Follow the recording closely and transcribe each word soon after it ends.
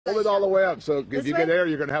Hold it all the way up, so if you get air,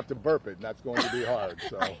 you're going to have to burp it, and that's going to be hard.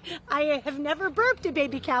 So I have never burped a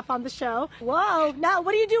baby calf on the show. Whoa! Now,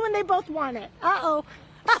 what do you do when they both want it? Uh-oh.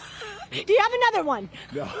 Do you have another one?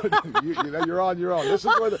 No, you're on your own. This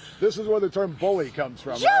is where the term bully comes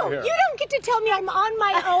from. Joe, right here. you don't get to tell me I'm on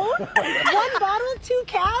my own. One bottle, 2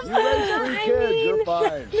 calves. You raised 3 kids. You're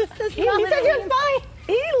fine. He says you're fine.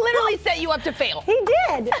 He literally set you up to fail. He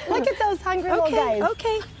did. Look at those hungry little guys.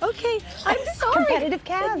 Okay. I'm sorry. Competitive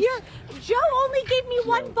calves. Joe only gave me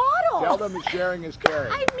 1 bottle. Tell them sharing is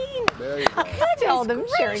caring. I mean, there you go. Tell them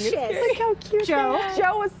sharing is caring. Look how cute Joe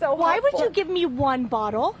was so Why helpful. would you give me 1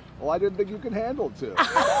 bottle? Well, I didn't think you could handle 2.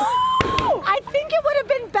 I think it would have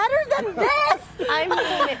been better than this. I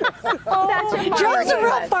mean, Joe's a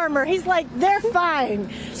real farmer. He's like, they're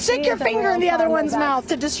fine. Stick your finger in the other one's mouth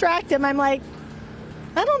to distract him. I'm like,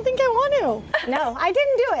 I don't think I want to. No, I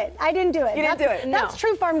didn't do it. You didn't do it. No. That's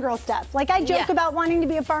true farm girl stuff. Like, I joke about wanting to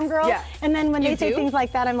be a farm girl, and then when they say things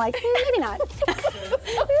like that, I'm like, maybe not.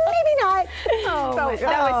 Maybe not. That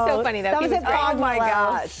was so funny, though. That was oh my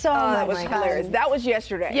gosh. So that much was fun. hilarious. That was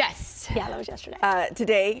yesterday. Yes. Yeah, that was yesterday.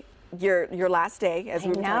 Today, your last day, as we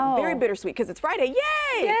were talking, very bittersweet because it's Friday.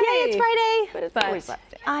 Yay! Yay, it's Friday. But it's always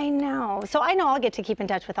last day. I know. So I know I'll get to keep in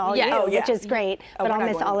touch with all Yes. you, which is great. But I'll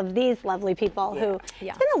miss all of these lovely people who,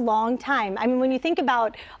 it's been a long time. I mean, when you think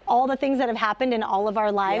about all the things that have happened in all of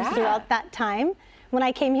our lives throughout that time, when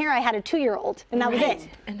I came here, I had a 2-year-old, and that was it.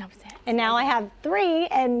 And that was it. And now I have 3,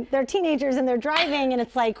 and they're teenagers, and they're driving, and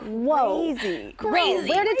it's like, whoa. Crazy.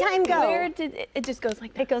 Where did time go? Where did it just goes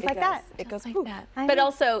like that. It goes like that. It goes like that. But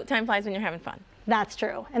also, time flies when you're having fun. That's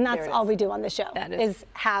true. And that's all we do on the show, is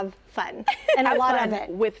have fun. And have a lot fun of it.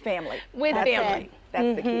 With family. With family.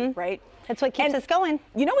 That's the key, right? That's what keeps us going.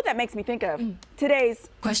 You know what that makes me think of? Today's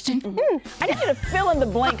question. I need you to fill in the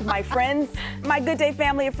blank, my friends, my Good Day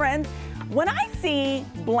family of friends. When I see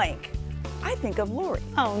blank, I think of Lori.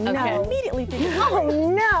 Oh, no. I immediately think of Lori. Oh,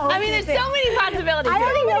 no. I mean, there's so many possibilities. I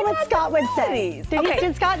already know what Scott would say.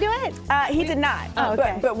 Did Scott do it? He did not. Oh,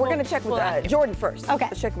 okay. But we're going to check with Jordan first. Okay.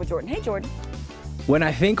 Let's check with Jordan. Hey, Jordan. When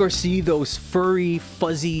I think or see those furry,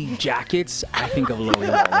 fuzzy jackets, I think of Lori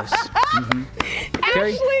Wallace. Ashley,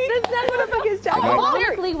 that's not what I'm his jacket.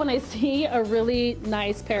 Ironically, when I see a really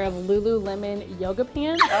nice pair of Lululemon yoga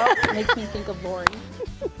pants, it makes me think of Lori.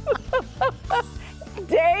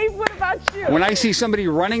 Dave, what about you? When I see somebody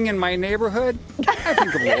running in my neighborhood, I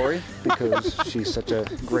think of Lori because she's such a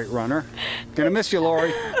great runner. Gonna miss you,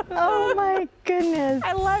 Lori. Oh my goodness.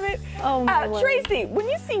 I love it. Oh my Lord. Tracy, when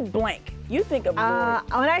you see blank, you think of Lori.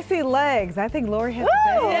 When I see legs, I think Lori has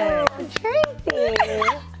Tracy.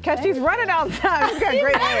 because she's running all the time. She's got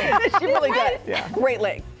great legs. She really does. Yeah. Great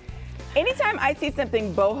legs. Anytime I see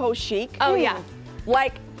something boho chic,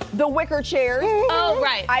 like the wicker chairs,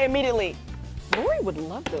 I immediately, Lori would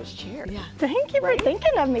love those chairs. Yeah. Thank you for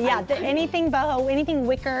thinking of me. Yeah, anything boho, anything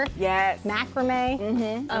wicker. Yes.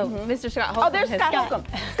 Macrame. Oh, Mr. Scott Holcomb. Oh, there's Scott Holcomb.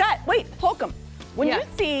 Scott, wait, Holcomb. When you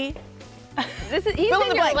see, he's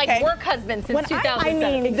been your like work husband since 2007. I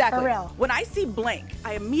mean, exactly. for real. When I see blank,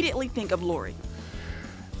 I immediately think of Lori.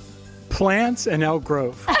 Plants and Elk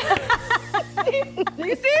Grove. Do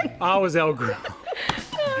you see it? I was Elk Grove.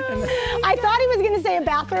 I thought he was going to say a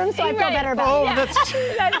bathroom, so I feel better about it.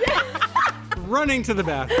 That's running to the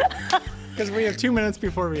bathroom because we have 2 minutes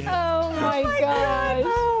before we have. Oh my God.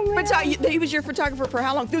 Oh, but he was your photographer for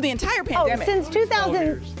how long? Through the entire pandemic? Since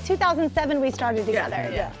 2007 we started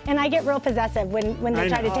together. Yeah. And I get real possessive when they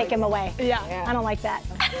try to take him away. Yeah. I don't like that.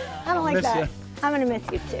 I don't like that. I'm going to miss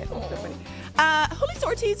you too. Julissa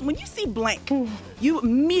Ortiz, when you see blank, you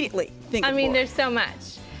immediately think of Lori. There's so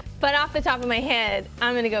much. But off the top of my head,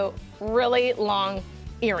 I'm going to go really long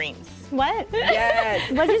earrings. What?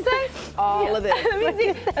 Yes. What'd you say? All of it. Let me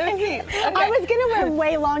see. Okay. I was going to wear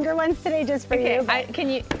way longer ones today just for you. Can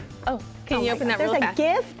you open that real fast?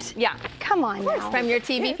 There's a gift? Yeah. Come on now. From your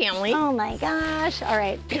TV family. Oh my gosh. All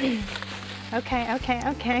right. Okay.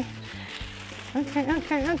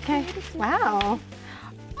 Wow.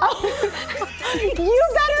 Oh, you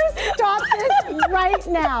better stop this right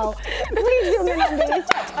now. Please zoom in on these.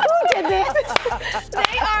 Who did this?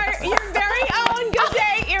 They are your very own Good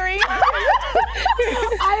Day earrings.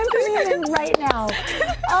 I am putting them in right now.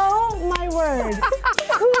 Oh my word.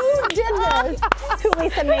 Who did this?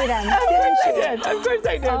 Julissa made them, didn't she? Of course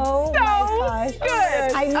I did. Oh my gosh.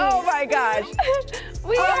 Good. Oh my gosh.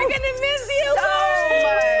 We are going to miss you,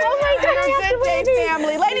 Lori. Oh my God, I have to Good wear Day these.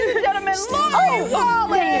 family. Ladies and gentlemen, Lori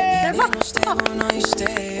Wallace. You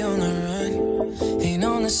stay on the run, ain't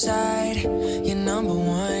on the side, you're number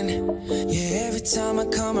one. Yeah, every time I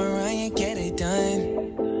come around, you get it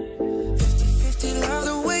done. 50-50, love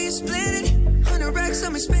the way you split it. 100 racks so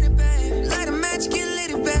me spin it, babe. Light a match, get lit,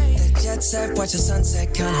 it, babe. That jet set, watch the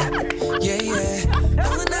sunset, kinda. Yeah, yeah.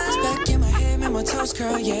 Rolling eyes back in my head, make my toes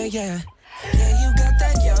curl, yeah, yeah. Yeah, you got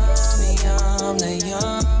that yummy, that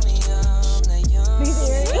yum.